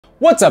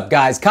What's up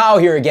guys, Kyle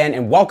here again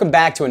and welcome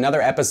back to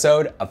another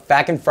episode of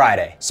FAQ'N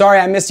Friday. Sorry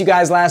I missed you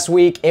guys last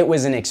week. It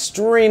was an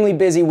extremely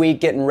busy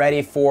week getting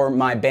ready for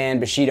my band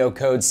Bushido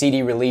Code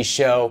CD release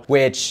show,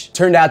 which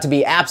turned out to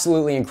be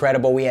absolutely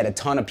incredible. We had a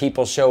ton of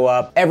people show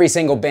up. Every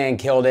single band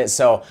killed it,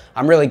 so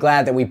I'm really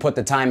glad that we put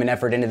the time and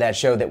effort into that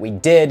show that we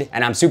did,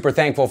 and I'm super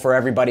thankful for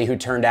everybody who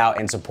turned out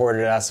and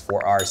supported us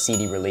for our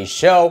CD release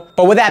show.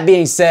 But with that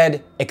being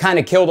said, it kind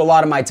of killed a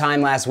lot of my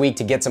time last week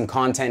to get some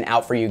content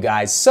out for you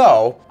guys,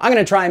 so I'm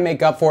gonna try and make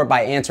up for it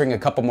by answering a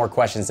couple more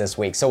questions this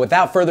week. So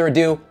without further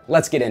ado,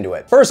 let's get into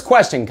it. First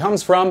question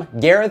comes from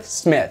Gareth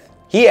Smith.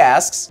 He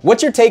asks,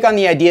 what's your take on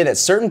the idea that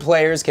certain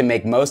players can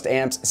make most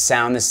amps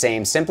sound the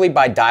same simply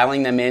by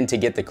dialing them in to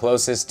get the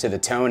closest to the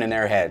tone in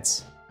their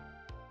heads?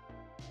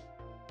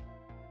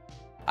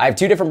 I have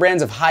two different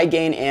brands of high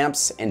gain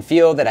amps and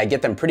feel that I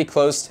get them pretty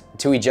close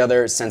to each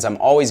other since I'm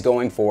always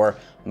going for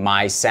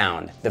my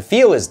sound. The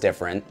feel is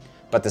different,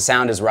 but the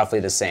sound is roughly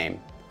the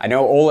same. I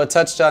know Ola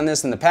touched on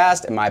this in the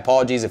past, and my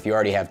apologies if you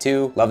already have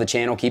too. Love the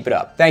channel, keep it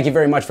up. Thank you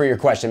very much for your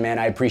question, man.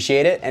 I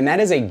appreciate it. And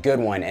that is a good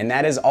one. And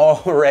that is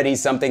already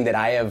something that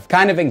I have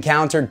kind of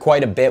encountered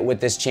quite a bit with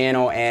this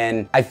channel.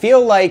 And I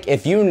feel like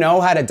if you know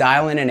how to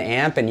dial in an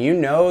amp and you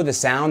know the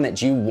sound that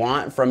you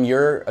want from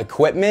your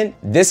equipment,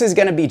 this is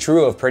gonna be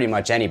true of pretty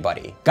much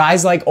anybody.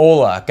 Guys like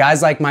Ola,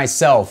 guys like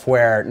myself,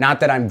 where not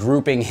that I'm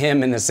grouping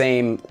him in the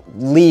same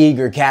league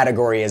or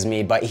category as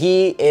me, but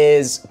he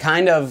is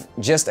kind of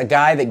just a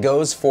guy that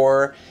goes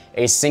for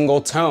a single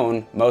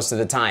tone most of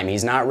the time.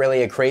 He's not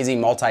really a crazy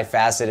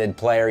multifaceted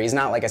player. He's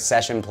not like a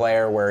session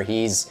player where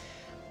he's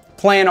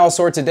playing all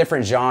sorts of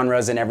different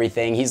genres and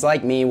everything. He's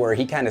like me where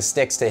he kind of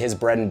sticks to his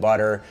bread and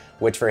butter,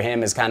 which for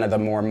him is kind of the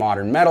more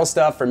modern metal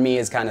stuff. For me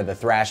is kind of the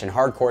thrash and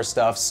hardcore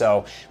stuff.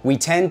 So we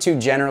tend to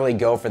generally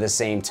go for the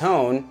same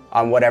tone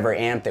on whatever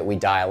amp that we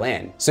dial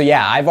in. So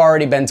yeah, I've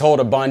already been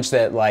told a bunch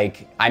that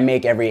like I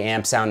make every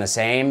amp sound the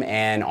same,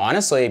 and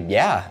honestly,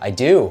 yeah, I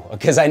do,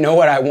 because I know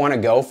what I want to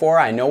go for.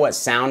 I know what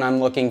sound I'm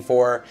looking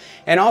for.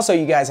 And also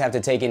you guys have to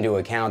take into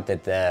account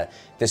that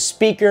the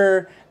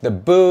speaker, the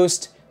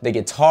boost, the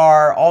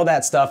guitar, all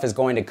that stuff is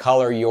going to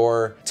color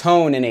your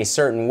tone in a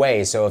certain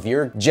way. So if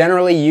you're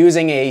generally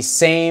using a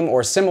same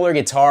or similar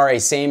guitar, a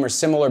same or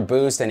similar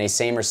boost, and a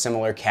same or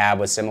similar cab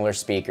with similar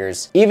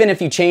speakers, even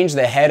if you change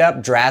the head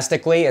up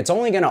drastically, it's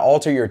only gonna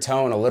alter your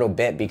tone a little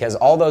bit, because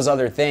all those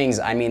other things,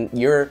 I mean,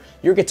 your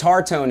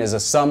guitar tone is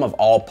a sum of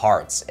all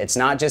parts. It's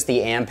not just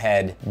the amp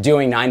head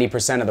doing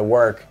 90% of the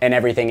work and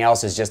everything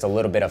else is just a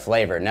little bit of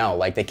flavor. No,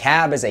 like the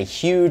cab is a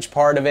huge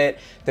part of it.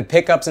 The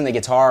pickups and the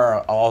guitar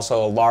are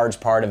also a large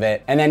part of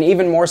it. And then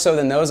even more so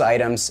than those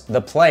items,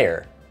 the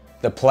player.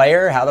 The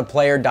player, how the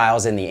player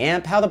dials in the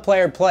amp, how the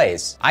player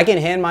plays. I can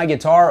hand my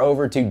guitar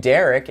over to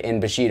Derrick in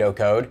Bushido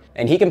Code,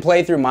 and he can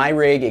play through my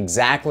rig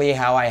exactly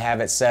how I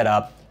have it set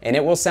up, and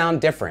it will sound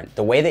different.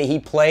 The way that he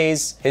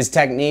plays, his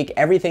technique,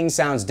 everything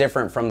sounds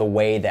different from the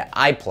way that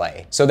I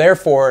play. So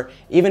therefore,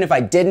 even if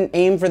I didn't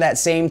aim for that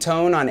same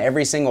tone on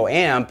every single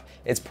amp,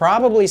 it's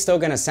probably still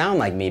gonna sound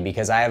like me,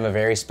 because I have a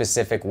very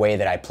specific way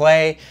that I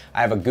play. I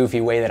have a goofy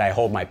way that I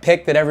hold my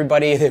pick that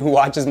everybody who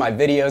watches my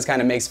videos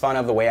kind of makes fun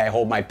of, the way I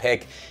hold my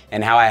pick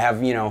and how I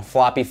have, you know,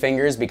 floppy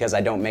fingers because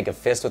I don't make a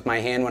fist with my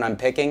hand when I'm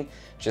picking.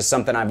 Just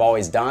something I've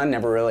always done,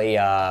 never really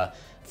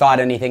thought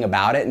anything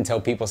about it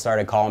until people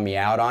started calling me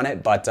out on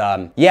it. But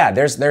yeah,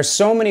 there's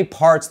so many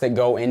parts that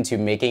go into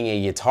making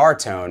a guitar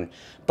tone,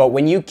 but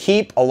when you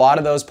keep a lot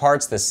of those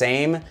parts the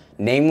same,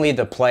 namely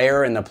the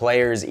player and the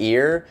player's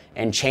ear,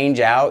 and change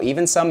out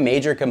even some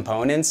major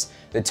components,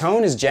 the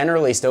tone is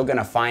generally still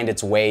gonna find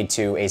its way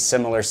to a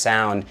similar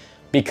sound,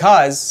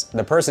 because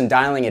the person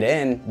dialing it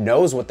in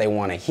knows what they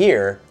want to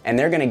hear, and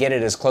they're gonna get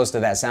it as close to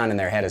that sound in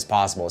their head as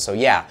possible. So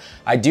yeah,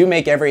 I do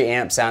make every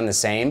amp sound the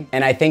same,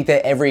 and I think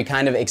that every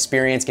kind of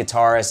experienced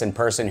guitarist and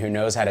person who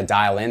knows how to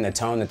dial in the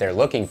tone that they're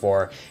looking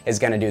for is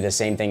gonna do the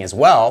same thing as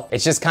well.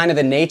 It's just kind of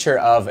the nature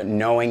of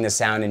knowing the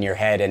sound in your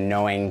head and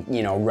knowing,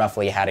 you know,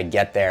 roughly how to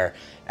get there,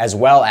 as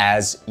well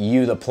as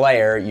you, the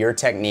player, your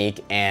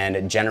technique,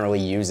 and generally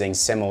using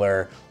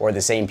similar or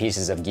the same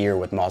pieces of gear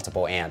with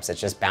multiple amps.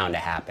 It's just bound to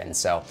happen.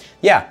 So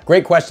yeah,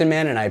 great question,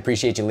 man, and I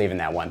appreciate you leaving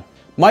that one.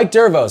 Mike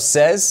Dervos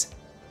says,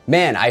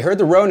 man, I heard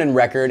the Ronin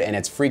record and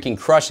it's freaking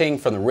crushing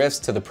from the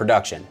riffs to the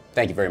production.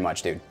 Thank you very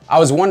much, dude. I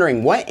was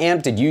wondering, what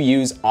amp did you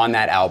use on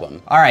that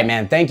album? All right,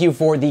 man, thank you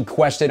for the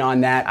question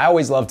on that. I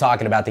always love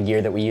talking about the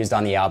gear that we used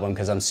on the album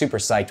because I'm super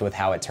psyched with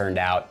how it turned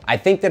out. I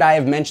think that I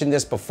have mentioned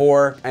this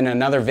before in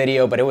another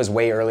video, but it was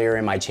way earlier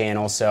in my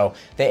channel. So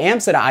the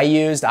amps that I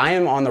used, I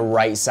am on the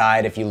right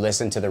side. If you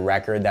listen to the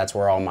record, that's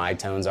where all my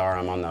tones are.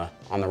 I'm on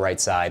the right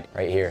side,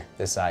 right here,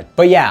 this side.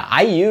 But yeah,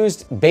 I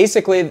used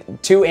basically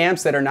two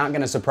amps that are not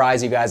gonna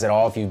surprise you guys at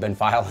all if you've been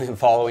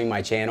following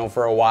my channel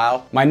for a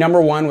while. My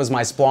number one was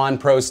my Splawn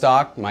Pro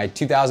Stock, my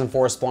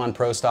 2004 Splawn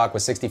Pro Stock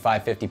with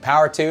 6550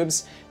 power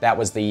tubes. That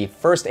was the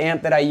first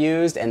amp that I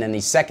used, and then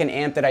the second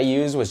amp that I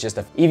used was just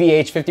a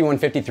EVH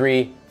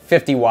 5153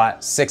 50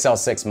 watt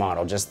 6L6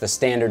 model, just the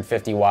standard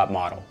 50 watt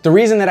model. The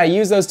reason that I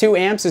use those two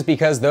amps is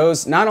because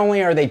those, not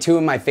only are they two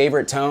of my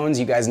favorite tones,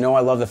 you guys know I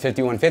love the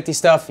 5150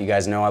 stuff, you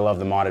guys know I love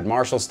the modded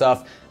Marshall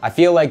stuff. I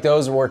feel like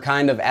those were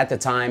kind of, at the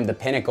time, the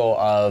pinnacle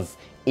of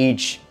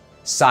each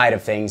side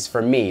of things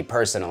for me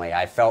personally.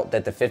 I felt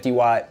that the 50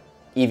 watt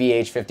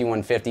EVH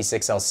 5150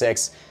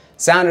 6L6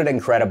 sounded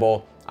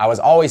incredible. I was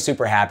always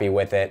super happy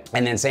with it.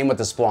 And then same with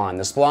the Splon.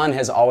 The Splon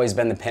has always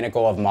been the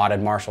pinnacle of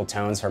modded Marshall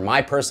tones for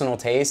my personal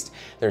taste.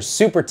 They're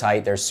super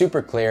tight, they're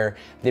super clear.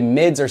 The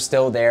mids are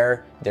still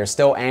there. They're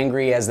still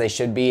angry as they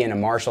should be in a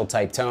Marshall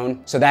type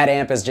tone. So that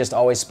amp has just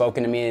always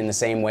spoken to me in the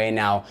same way.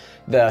 Now,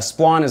 the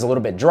Splon is a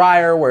little bit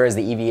drier, whereas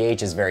the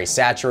EVH is very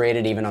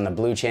saturated, even on the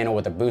blue channel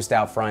with a boost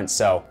out front.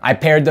 So I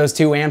paired those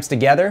two amps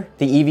together.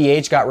 The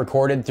EVH got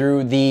recorded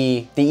through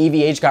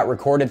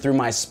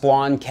my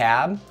Splon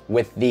cab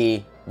with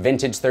the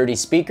Vintage 30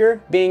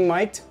 speaker being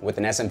mic'd with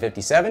an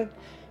SM57,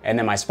 and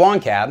then my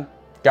Splon cab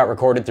got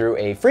recorded through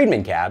a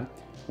Friedman cab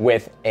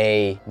with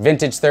a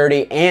Vintage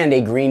 30 and a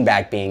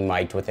greenback being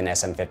mic'd with an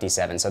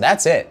SM57. So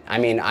that's it. I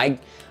mean, I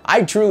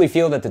truly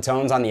feel that the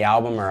tones on the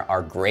album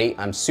are great.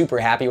 I'm super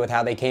happy with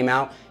how they came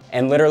out.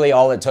 And literally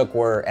all it took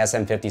were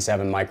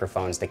SM57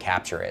 microphones to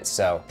capture it.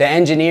 So the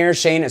engineer,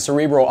 Shane at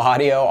Cerebral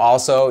Audio,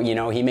 also, you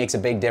know, he makes a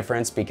big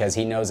difference because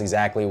he knows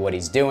exactly what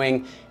he's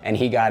doing and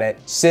he got it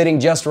sitting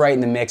just right in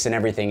the mix and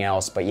everything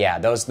else. But yeah,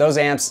 those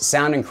amps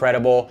sound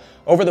incredible.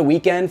 Over the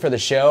weekend for the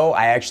show,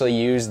 I actually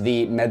used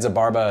the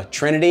Mezzabarba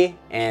Trinity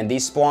and the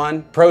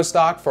Splon Pro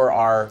Stock for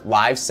our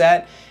live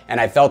set. And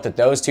I felt that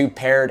those two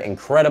paired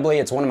incredibly.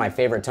 It's one of my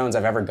favorite tones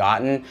I've ever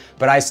gotten,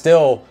 but I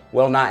still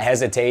will not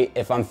hesitate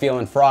if I'm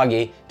feeling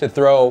froggy to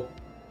throw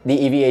the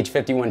EVH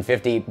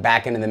 5150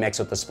 back into the mix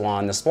with the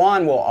Splon. The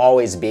Splon will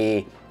always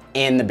be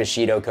in the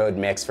Bushido code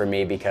mix for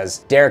me because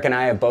Derrick and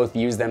I have both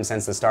used them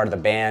since the start of the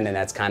band, and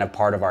that's kind of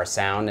part of our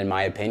sound in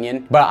my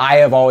opinion. But I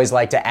have always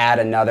liked to add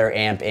another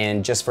amp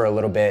in just for a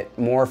little bit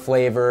more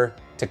flavor,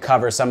 to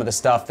cover some of the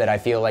stuff that I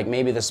feel like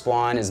maybe the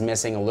Splon is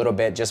missing a little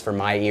bit just for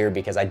my ear,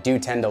 because I do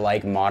tend to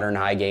like modern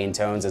high gain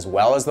tones as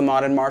well as the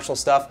modded Marshall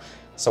stuff.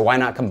 So why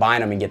not combine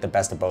them and get the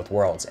best of both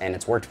worlds? And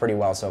it's worked pretty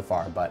well so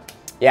far, but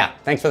yeah,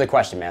 thanks for the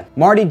question, man.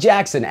 Marty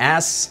Jackson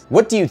asks,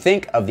 what do you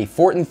think of the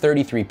FAQ'N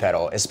 33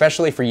 pedal,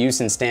 especially for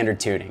use in standard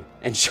tuning?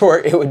 In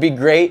short, it would be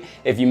great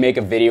if you make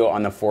a video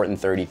on the FAQ'N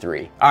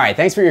 33. All right,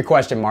 thanks for your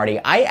question, Marty.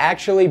 I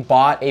actually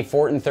bought a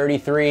FAQ'N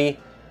 33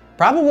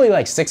 probably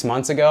like 6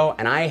 months ago,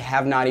 and I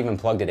have not even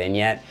plugged it in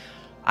yet.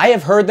 I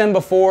have heard them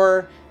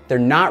before. They're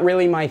not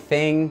really my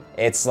thing.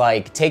 It's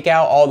like take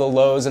out all the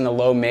lows and the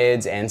low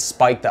mids and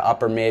spike the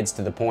upper mids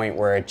to the point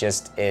where it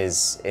just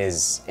is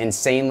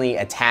insanely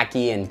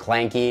attacky and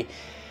clanky.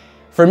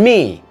 For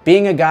me,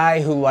 being a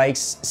guy who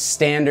likes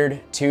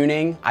standard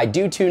tuning, I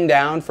do tune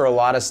down for a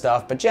lot of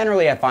stuff, but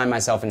generally I find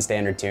myself in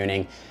standard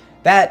tuning.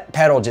 That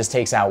pedal just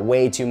takes out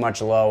way too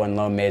much low and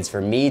low mids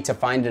for me to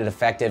find it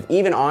effective,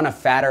 even on a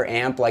fatter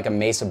amp like a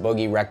Mesa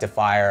Boogie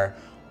rectifier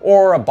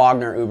or a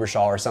Wagner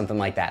Uberschall or something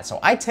like that. So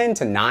I tend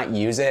to not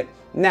use it.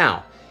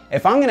 Now,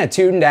 if I'm gonna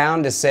tune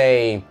down to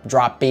say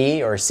drop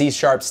B or C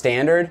sharp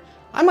standard,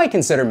 I might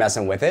consider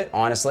messing with it,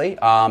 honestly.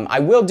 I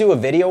will do a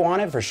video on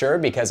it for sure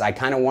because I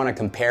kind of want to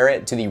compare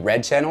it to the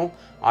red channel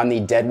on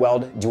the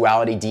Deadweald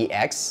Duality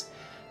DX.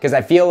 Because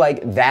I feel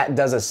like that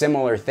does a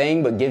similar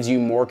thing, but gives you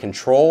more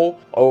control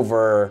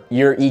over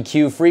your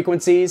EQ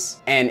frequencies.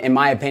 And in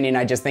my opinion,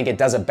 I just think it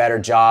does a better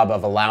job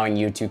of allowing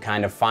you to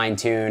kind of fine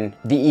tune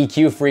the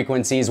EQ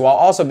frequencies while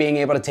also being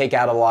able to take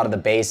out a lot of the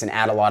bass and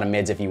add a lot of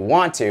mids if you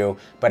want to,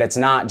 but it's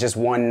not just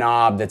one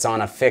knob that's on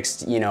a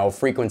fixed, you know,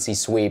 frequency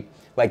sweep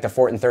like the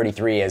FAQ'N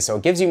 33 is. So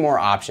it gives you more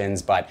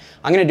options, but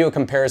I'm gonna do a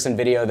comparison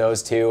video of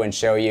those two and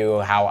show you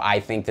how I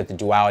think that the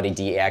Duality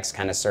DX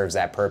kind of serves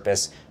that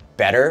purpose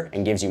better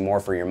and gives you more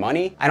for your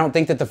money. I don't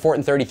think that the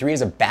FAQ'N 33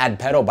 is a bad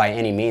pedal by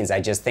any means. I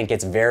just think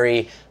it's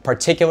very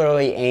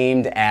particularly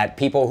aimed at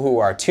people who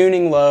are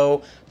tuning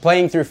low,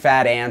 playing through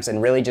fat amps,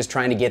 and really just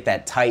trying to get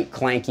that tight,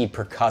 clanky,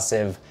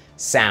 percussive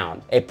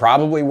sound. It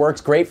probably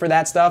works great for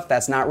that stuff.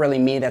 That's not really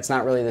me. That's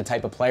not really the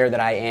type of player that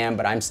I am,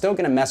 but I'm still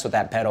gonna mess with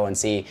that pedal and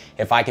see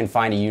if I can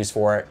find a use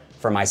for it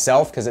for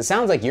myself, because it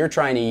sounds like you're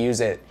trying to use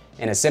it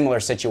in a similar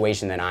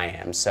situation than I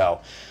am. So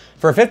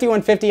for a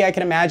 5150, I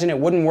can imagine it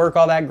wouldn't work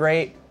all that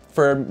great.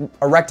 For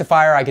a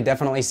rectifier, I could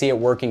definitely see it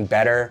working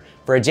better.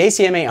 For a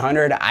JCM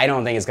 800, I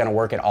don't think it's gonna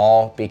work at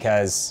all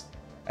because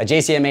a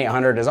JCM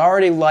 800 is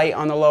already light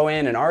on the low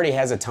end and already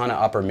has a ton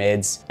of upper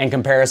mids in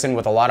comparison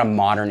with a lot of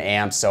modern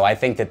amps. So I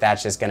think that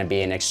that's just gonna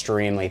be an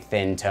extremely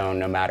thin tone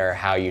no matter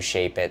how you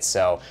shape it.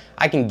 So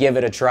I can give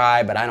it a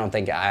try, but I don't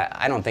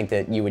think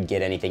that you would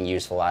get anything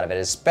useful out of it,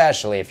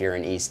 especially if you're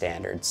an E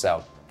standard.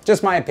 So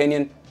just my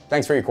opinion.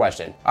 Thanks for your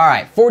question. All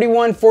right,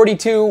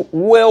 4142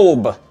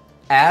 Wilb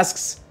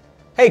asks,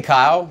 hey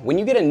Kyle, when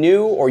you get a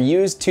new or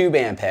used tube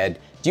amp head,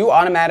 do you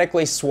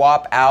automatically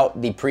swap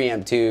out the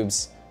preamp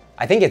tubes?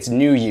 I think it's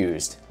new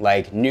used,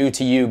 like new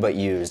to you but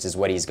used is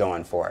what he's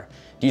going for.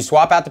 Do you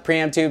swap out the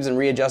preamp tubes and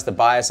readjust the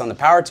bias on the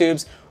power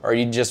tubes, or do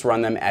you just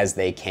run them as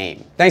they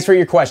came? Thanks for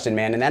your question,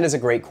 man, and that is a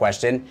great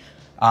question.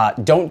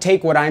 Don't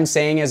take what I'm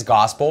saying as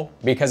gospel,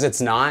 because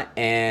it's not,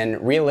 and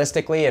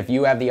realistically, if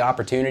you have the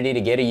opportunity to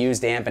get a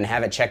used amp and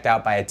have it checked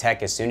out by a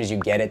tech as soon as you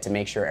get it to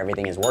make sure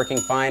everything is working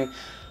fine,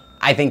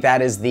 I think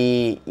that is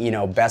the,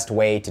 best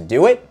way to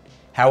do it.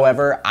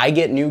 However, I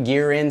get new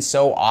gear in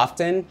so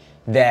often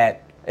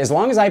that as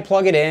long as I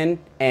plug it in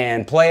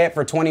and play it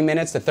for 20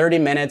 minutes to 30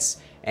 minutes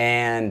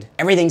and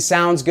everything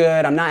sounds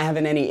good, I'm not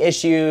having any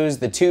issues,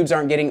 the tubes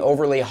aren't getting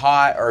overly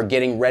hot or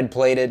getting red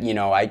plated,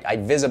 I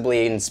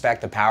visibly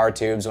inspect the power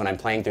tubes when I'm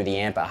playing through the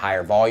amp at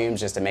higher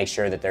volumes just to make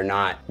sure that they're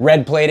not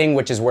red plating,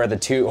 which is where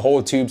the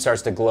whole tube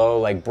starts to glow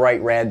like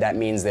bright red. That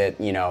means that,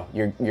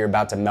 you're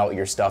about to melt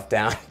your stuff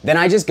down. Then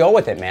I just go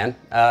with it, man.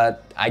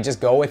 I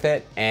just go with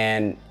it,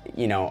 and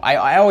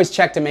I always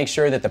check to make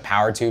sure that the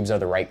power tubes are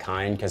the right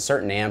kind, because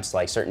certain amps,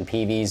 like certain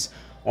PVs,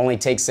 only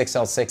take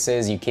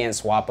 6L6s. You can't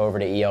swap over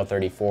to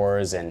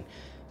EL34s, and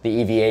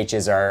the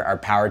EVHs are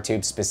power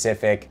tube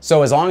specific.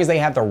 So as long as they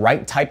have the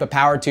right type of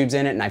power tubes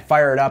in it and I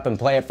fire it up and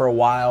play it for a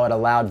while at a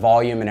loud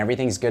volume and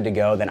everything's good to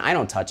go, then I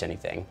don't touch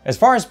anything. As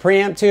far as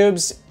preamp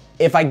tubes,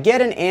 if I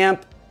get an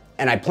amp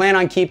and I plan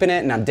on keeping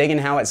it and I'm digging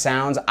how it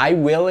sounds, I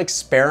will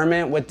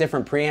experiment with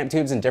different preamp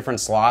tubes and different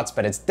slots,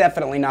 but it's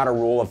definitely not a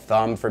rule of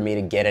thumb for me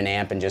to get an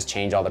amp and just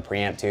change all the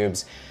preamp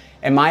tubes.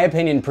 In my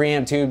opinion,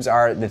 preamp tubes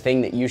are the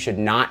thing that you should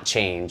not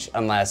change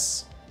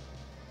unless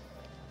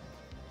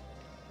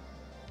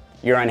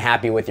you're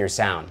unhappy with your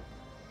sound.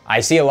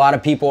 I see a lot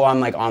of people on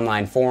like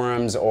online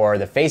forums or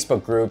the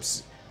Facebook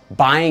groups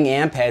buying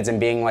amp heads and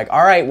being like,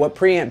 all right, what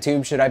preamp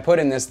tube should I put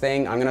in this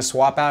thing? I'm gonna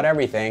swap out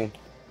everything.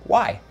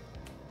 Why?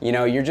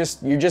 You're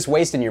just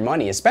wasting your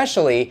money,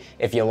 especially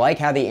if you like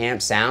how the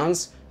amp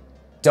sounds.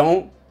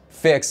 Don't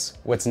fix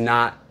what's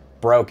not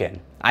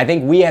broken. I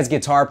think we as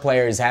guitar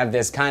players have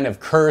this kind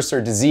of curse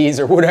or disease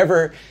or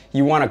whatever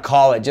you want to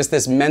call it, just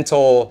this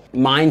mental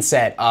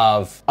mindset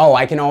of, oh,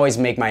 I can always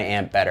make my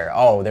amp better.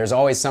 Oh, there's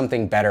always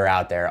something better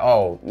out there.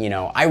 Oh,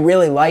 I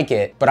really like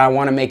it, but I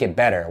want to make it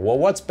better. Well,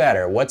 what's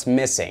better? What's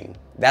missing?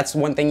 That's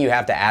one thing you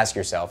have to ask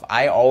yourself.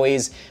 I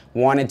always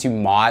wanted to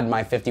mod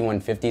my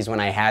 5150s when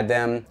I had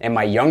them in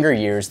my younger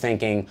years,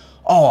 thinking,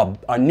 oh,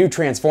 a new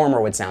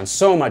transformer would sound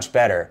so much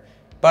better.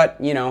 But,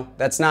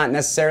 that's not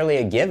necessarily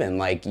a given.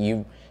 Like,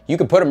 you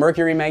could put a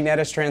Mercury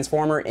Magnetis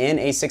transformer in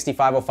a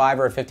 6505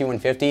 or a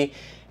 5150,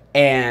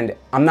 and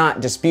I'm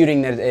not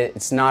disputing that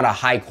it's not a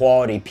high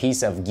quality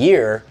piece of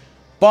gear,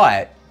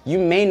 but you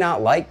may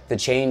not like the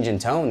change in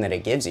tone that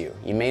it gives you.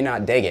 You may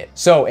not dig it.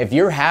 So if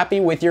you're happy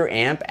with your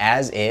amp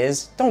as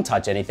is, don't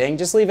touch anything.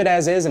 Just leave it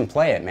as is and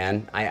play it,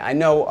 man. I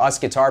know us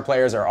guitar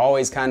players are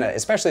always kind of,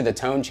 especially the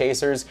tone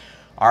chasers,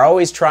 are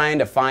always trying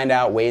to find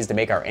out ways to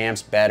make our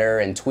amps better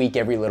and tweak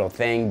every little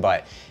thing,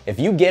 but if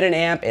you get an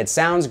amp, it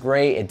sounds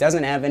great, it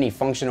doesn't have any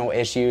functional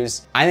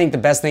issues, I think the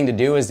best thing to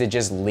do is to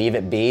just leave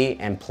it be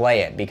and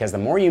play it, because the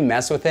more you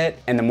mess with it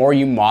and the more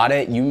you mod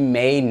it, you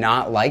may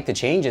not like the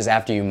changes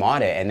after you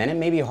mod it, and then it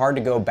may be hard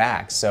to go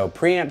back. So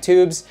preamp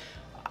tubes,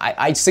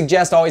 I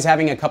suggest always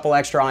having a couple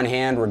extra on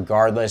hand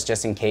regardless,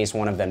 just in case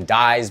one of them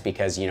dies,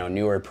 because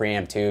newer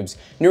preamp tubes,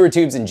 newer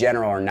tubes in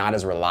general are not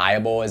as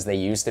reliable as they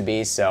used to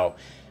be, so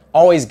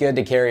always good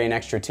to carry an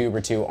extra tube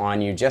or two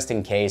on you just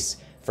in case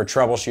for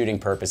troubleshooting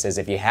purposes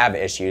if you have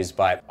issues.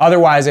 But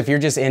otherwise, if you're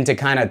just into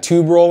kind of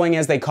tube rolling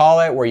as they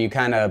call it, where you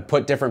kind of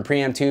put different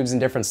preamp tubes in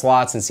different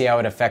slots and see how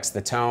it affects the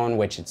tone,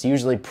 which it's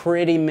usually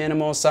pretty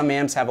minimal. Some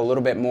amps have a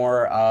little bit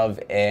more of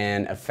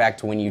an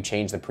effect when you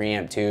change the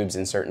preamp tubes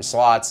in certain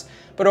slots,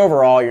 but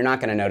overall you're not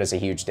going to notice a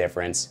huge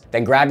difference.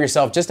 Then grab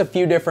yourself just a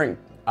few different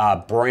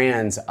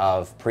brands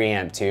of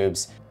preamp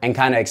tubes and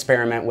kind of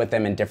experiment with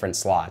them in different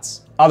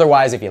slots.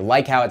 Otherwise, if you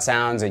like how it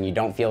sounds and you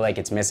don't feel like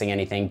it's missing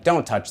anything,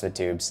 don't touch the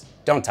tubes.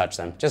 Don't touch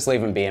them. Just leave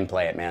them be and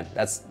play it, man.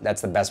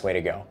 That's the best way to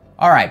go.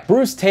 All right,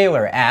 Bruce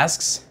Taylor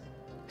asks,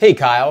 hey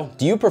Kyle,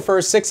 do you prefer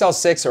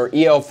 6L6 or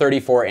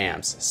EL34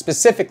 amps,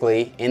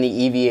 specifically in the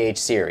EVH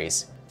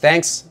series?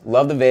 Thanks,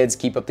 love the vids,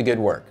 keep up the good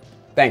work.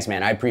 Thanks,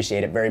 man, I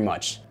appreciate it very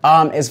much.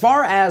 As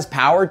far as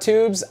power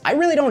tubes, I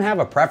really don't have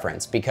a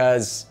preference,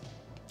 because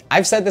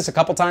I've said this a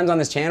couple times on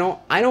this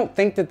channel, I don't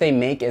think that they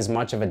make as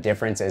much of a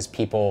difference as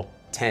people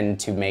tend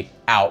to make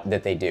out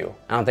that they do.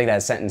 I don't think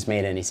that sentence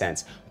made any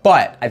sense,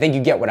 but I think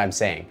you get what I'm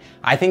saying.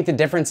 I think the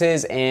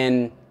differences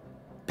in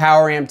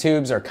power amp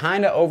tubes are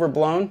kind of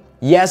overblown.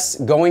 Yes,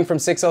 going from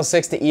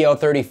 6L6 to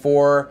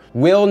EL34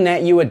 will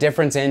net you a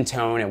difference in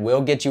tone, it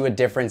will get you a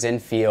difference in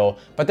feel,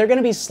 but they're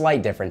gonna be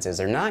slight differences.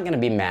 They're not gonna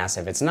be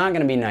massive. It's not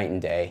gonna be night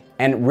and day.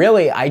 And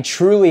really, I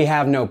truly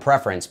have no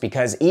preference,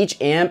 because each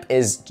amp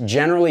is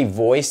generally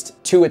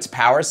voiced to its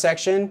power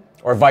section,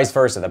 or vice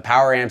versa. The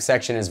power amp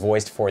section is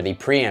voiced for the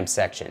preamp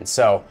section.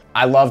 So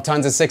I love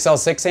tons of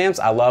 6L6 amps,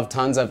 I love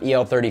tons of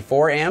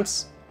EL34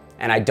 amps,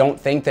 and I don't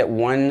think that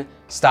one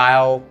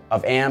style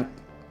of amp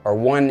or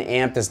one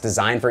amp that's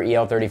designed for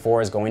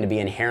EL34 is going to be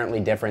inherently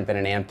different than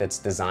an amp that's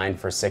designed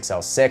for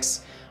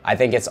 6L6. I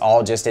think it's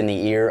all just in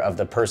the ear of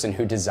the person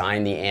who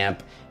designed the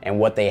amp and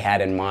what they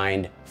had in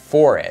mind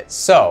for it.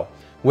 So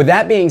with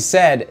that being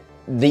said,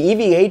 the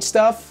EVH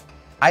stuff,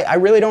 I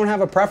really don't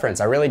have a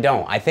preference. I really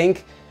don't. I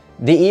think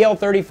the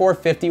EL34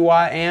 50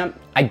 watt amp,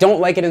 I don't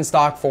like it in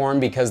stock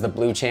form because the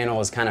blue channel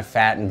is kind of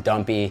fat and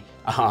dumpy.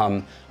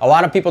 A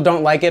lot of people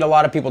don't like it, a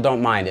lot of people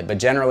don't mind it, but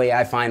generally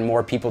I find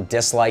more people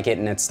dislike it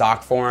in its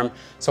stock form.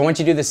 So once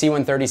you do the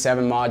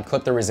C137 mod,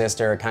 clip the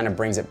resistor, it kind of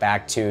brings it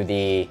back to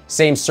the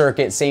same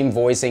circuit, same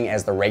voicing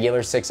as the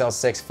regular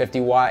 6L6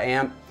 50 watt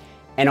amp.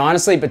 And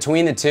honestly,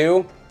 between the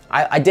two,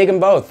 I dig them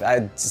both.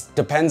 It just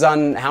depends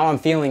on how I'm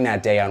feeling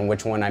that day on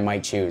which one I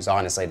might choose,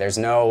 honestly. There's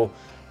no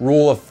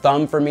rule of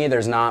thumb for me.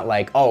 There's not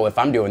like, oh, if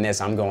I'm doing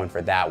this, I'm going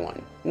for that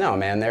one. No,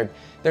 man,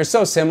 they're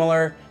so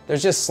similar.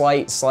 There's just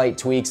slight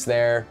tweaks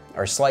there,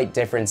 or slight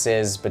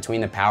differences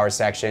between the power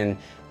section,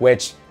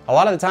 which a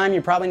lot of the time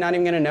you're probably not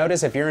even gonna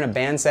notice if you're in a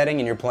band setting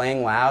and you're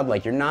playing loud.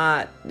 Like you're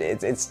not,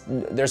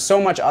 there's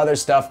so much other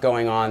stuff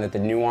going on that the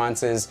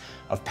nuances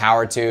of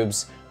power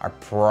tubes are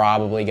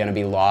probably gonna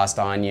be lost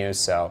on you.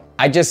 So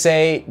I just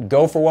say,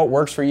 go for what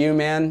works for you,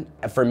 man.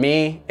 For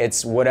me,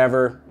 it's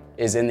whatever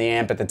is in the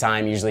amp at the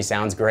time. Usually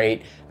sounds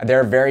great. There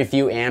are very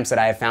few amps that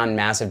I have found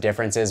massive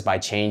differences by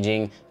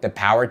changing the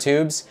power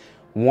tubes.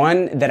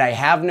 One that I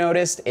have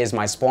noticed is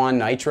my Splawn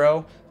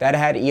Nitro. That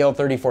had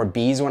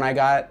EL34Bs when I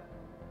got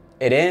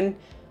it in.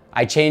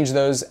 I changed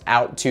those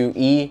out to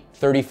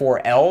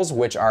E34Ls,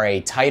 which are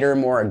a tighter,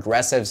 more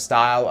aggressive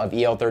style of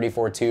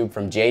EL34 tube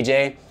from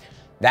JJ.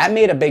 That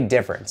made a big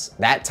difference.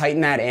 That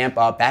tightened that amp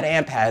up. That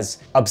amp has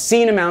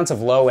obscene amounts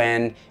of low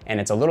end and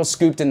it's a little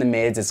scooped in the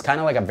mids. It's kind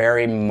of like a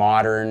very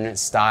modern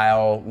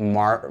style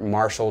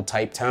Marshall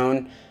type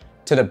tone,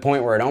 to the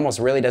point where it almost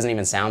really doesn't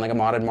even sound like a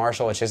modded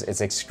Marshall.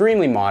 It's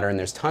extremely modern.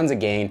 There's tons of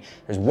gain.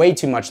 There's way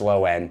too much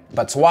low end.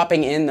 But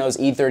swapping in those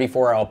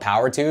E34L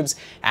power tubes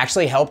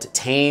actually helped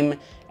tame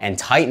and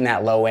tighten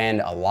that low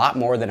end a lot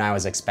more than I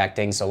was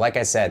expecting. So like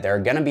I said, there are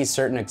gonna be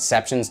certain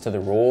exceptions to the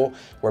rule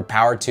where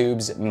power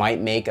tubes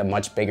might make a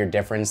much bigger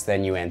difference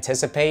than you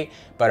anticipate,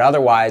 but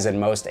otherwise in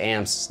most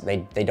amps,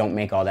 they don't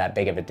make all that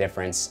big of a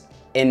difference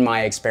in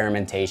my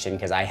experimentation,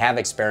 because I have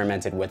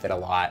experimented with it a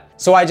lot.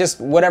 So I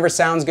just, whatever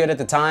sounds good at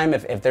the time,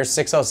 if there's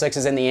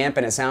 6L6s in the amp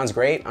and it sounds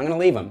great, I'm gonna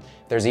leave them.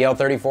 If there's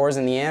EL34s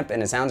in the amp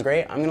and it sounds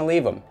great, I'm gonna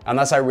leave them.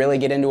 Unless I really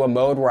get into a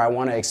mode where I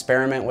wanna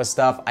experiment with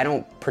stuff, I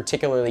don't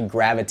particularly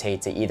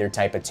gravitate to either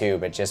type of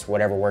tube. It's just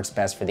whatever works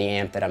best for the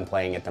amp that I'm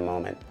playing at the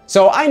moment.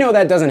 So I know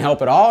that doesn't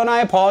help at all and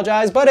I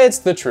apologize, but it's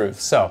the truth.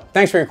 So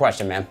thanks for your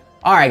question, man.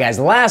 All right, guys,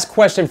 last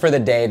question for the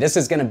day. This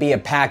is gonna be a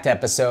packed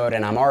episode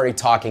and I'm already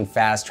talking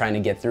fast trying to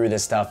get through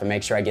this stuff and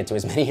make sure I get to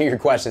as many of your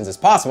questions as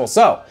possible.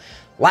 So,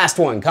 last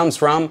one comes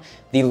from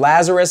the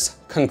Lazarus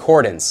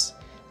Concordance.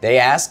 They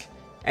ask,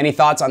 any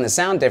thoughts on the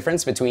sound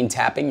difference between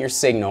tapping your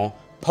signal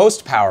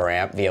post power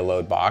amp via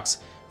load box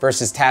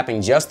versus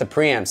tapping just the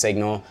preamp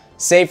signal,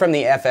 say from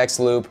the FX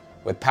loop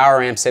with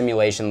power amp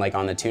simulation like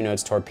on the 2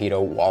 Notes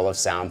Torpedo Wall of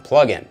Sound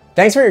plugin?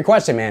 Thanks for your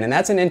question, man, and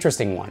that's an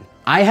interesting one.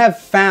 I have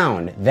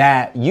found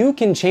that you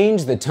can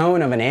change the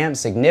tone of an amp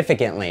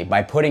significantly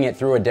by putting it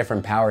through a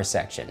different power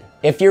section.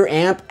 If your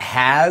amp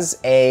has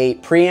a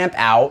preamp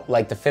out,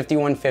 like the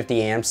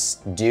 5150 amps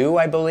do,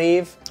 I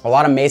believe. A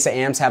lot of Mesa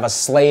amps have a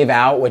slave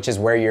out, which is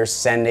where you're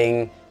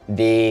sending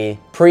the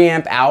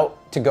preamp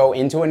out to go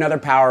into another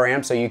power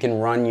amp so you can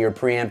run your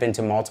preamp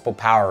into multiple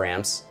power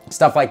amps.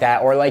 Stuff like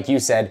that, or like you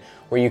said,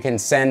 where you can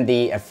send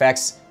the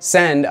effects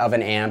send of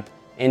an amp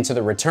into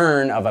the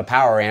return of a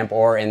power amp,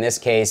 or in this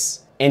case,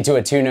 into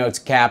a 2 Notes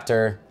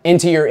captor,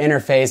 into your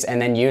interface,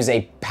 and then use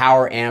a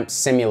power amp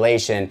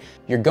simulation.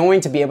 You're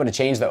going to be able to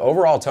change the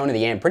overall tone of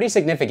the amp pretty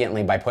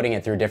significantly by putting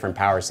it through different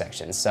power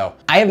sections. So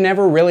I have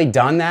never really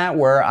done that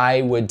where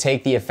I would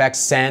take the effects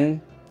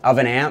send of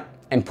an amp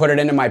and put it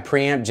into my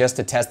preamp just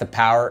to test the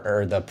power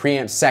or the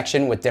preamp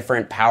section with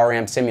different power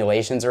amp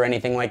simulations or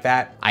anything like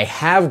that. I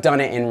have done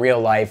it in real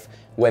life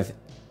with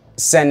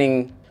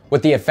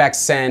the effects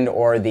send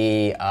or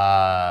the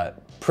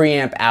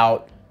preamp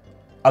out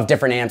of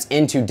different amps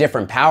into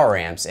different power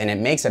amps, and it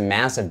makes a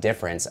massive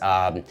difference.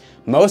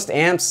 Most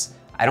amps,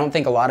 I don't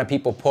think a lot of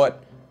people put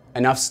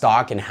enough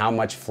stock in how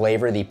much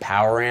flavor the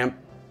power amp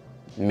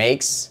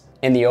makes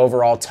in the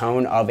overall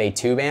tone of a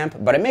tube amp,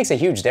 but it makes a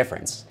huge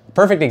difference. A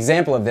perfect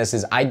example of this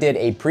is I did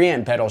a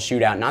preamp pedal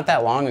shootout not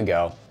that long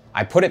ago.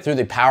 I put it through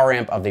the power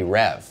amp of the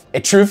Rev.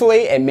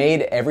 Truthfully, it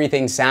made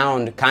everything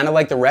sound kind of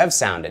like the Rev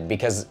sounded,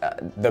 because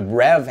the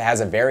Rev has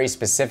a very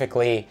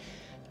specifically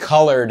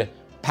colored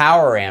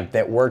power amp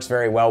that works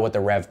very well with the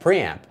Rev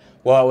preamp.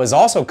 Well, it was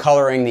also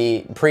coloring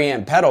the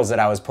preamp pedals that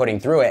I was putting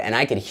through it, and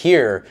I could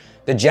hear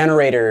the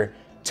generator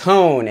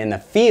tone and the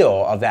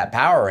feel of that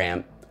power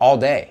amp all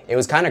day. It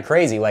was kind of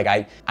crazy. Like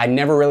I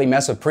never really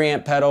messed with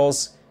preamp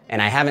pedals,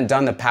 and I haven't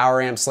done the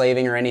power amp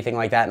slaving or anything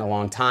like that in a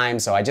long time,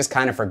 so I just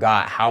kind of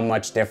forgot how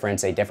much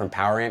difference a different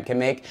power amp can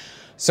make.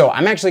 So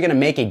I'm actually gonna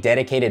make a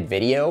dedicated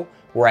video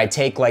where I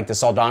take like the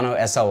Soldano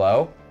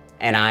SLO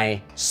and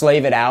I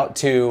slave it out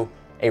to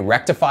a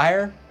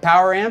rectifier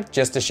power amp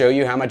just to show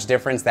you how much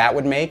difference that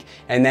would make,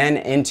 and then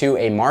into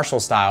a Marshall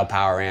style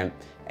power amp,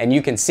 and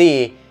you can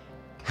see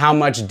how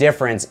much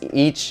difference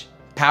each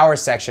power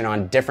section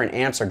on different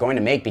amps are going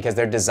to make, because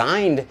they're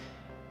designed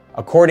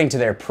according to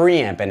their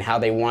preamp and how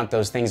they want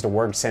those things to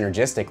work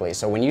synergistically.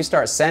 So when you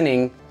start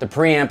sending the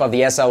preamp of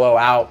the SLO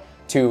out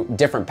to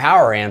different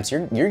power amps,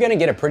 you're gonna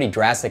get a pretty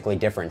drastically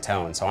different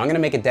tone. So I'm gonna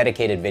make a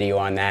dedicated video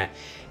on that.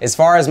 As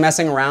far as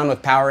messing around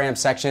with power amp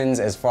sections,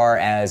 as far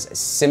as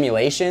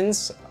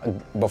simulations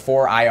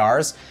before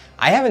IRs,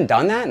 I haven't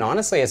done that, and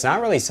honestly, it's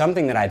not really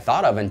something that I'd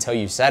thought of until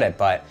you said it,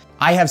 but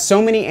I have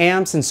so many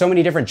amps and so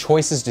many different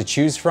choices to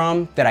choose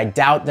from that I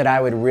doubt that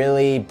I would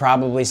really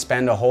probably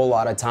spend a whole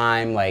lot of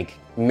time like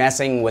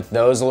messing with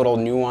those little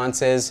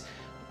nuances.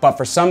 But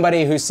for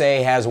somebody who,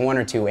 say, has 1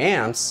 or 2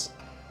 amps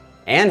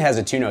and has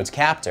a 2 notes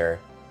captor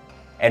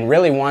and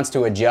really wants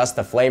to adjust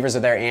the flavors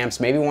of their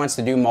amps, maybe wants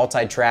to do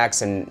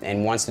multi-tracks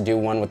and wants to do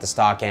one with the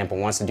stock amp and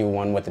wants to do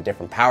one with a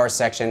different power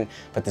section,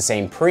 but the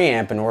same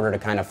preamp in order to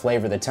kind of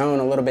flavor the tone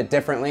a little bit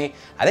differently,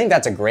 I think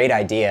that's a great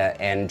idea.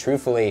 And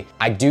truthfully,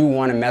 I do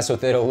want to mess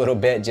with it a little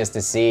bit just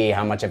to see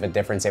how much of a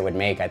difference it would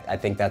make. I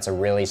think that's a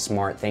really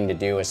smart thing to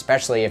do,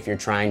 especially if you're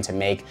trying to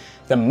make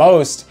the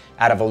most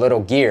out of a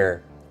little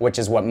gear, which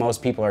is what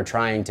most people are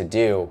trying to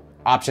do.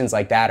 Options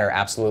like that are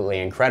absolutely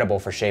incredible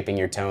for shaping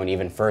your tone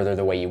even further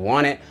the way you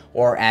want it,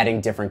 or adding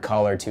different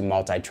color to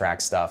multi-track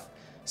stuff.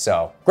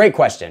 So, great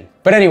question.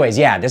 But anyways,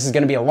 yeah, this is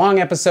gonna be a long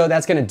episode.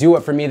 That's gonna do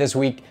it for me this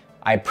week.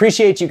 I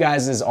appreciate you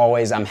guys as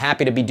always. I'm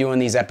happy to be doing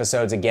these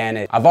episodes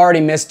again. I've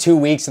already missed 2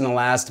 weeks in the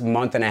last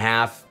month and a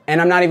half, and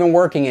I'm not even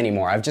working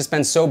anymore. I've just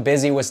been so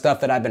busy with stuff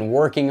that I've been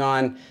working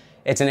on.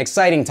 It's an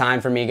exciting time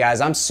for me,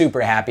 guys. I'm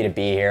super happy to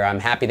be here. I'm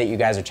happy that you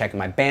guys are checking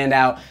my band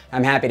out.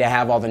 I'm happy to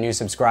have all the new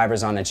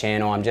subscribers on the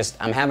channel.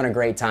 I'm having a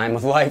great time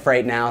with life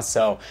right now,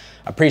 so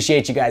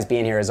appreciate you guys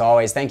being here as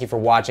always. Thank you for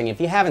watching. If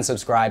you haven't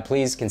subscribed,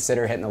 please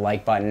consider hitting the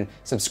like button,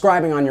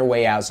 subscribing on your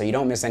way out so you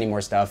don't miss any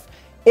more stuff.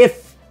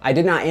 If I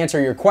did not answer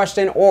your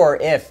question, or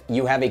if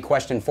you have a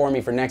question for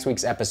me for next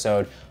week's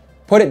episode,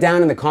 put it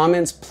down in the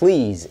comments,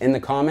 please, in the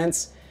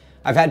comments.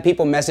 I've had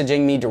people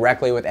messaging me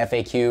directly with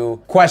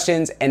FAQ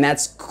questions, and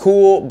that's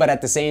cool, but at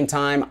the same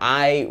time,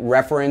 I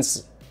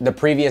reference the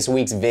previous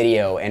week's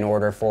video in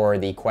order for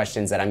the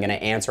questions that I'm gonna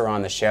answer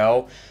on the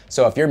show.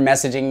 So if you're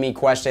messaging me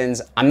questions,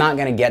 I'm not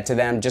gonna get to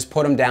them. Just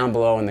put them down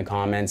below in the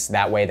comments.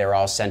 That way they're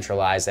all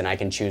centralized and I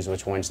can choose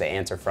which ones to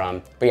answer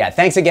from. But yeah,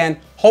 thanks again.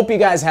 Hope you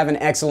guys have an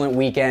excellent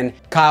weekend.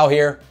 Kyle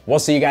here. We'll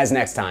see you guys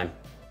next time.